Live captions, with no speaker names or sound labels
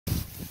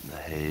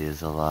hay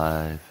is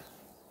alive.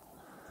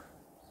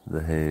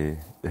 The hay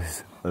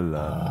is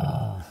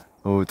alive.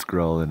 Oh, it's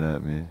growling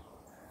at me.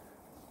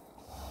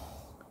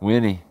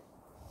 Winnie,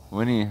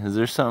 is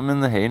there something in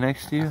the hay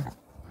next to you?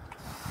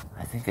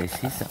 I think I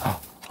see something.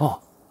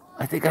 Oh,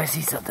 I think I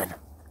see something.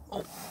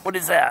 Oh, what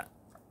is that?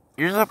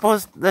 You're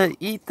supposed to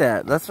eat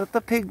that. That's what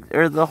the pig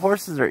or the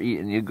horses are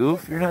eating, you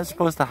goof. You're not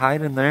supposed to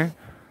hide in there.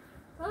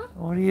 Huh?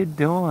 What are you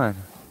doing?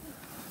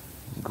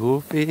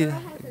 Goofy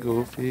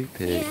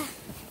pig. Yeah.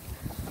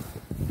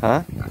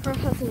 Huh? Fur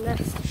has a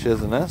nest. She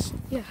has a nest?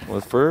 Yeah.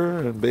 With fur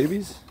and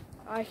babies?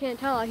 I can't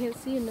tell. I can't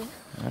see in there.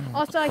 Right.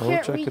 Also, I We'll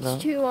can't check reach it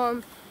out.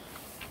 to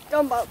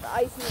dump out the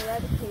ice in the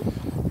rabbit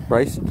cage.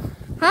 Bryson?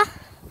 Huh?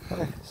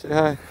 Hi. Say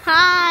hi.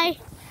 Hi.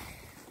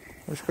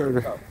 Where's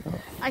Carter?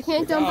 I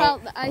can't dump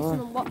out the ice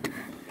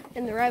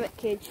in the rabbit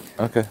cage.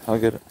 Okay, I'll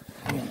get it.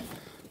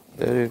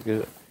 Daddy'll get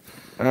it.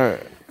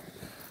 Alright.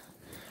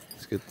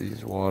 Let's get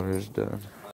these waters done.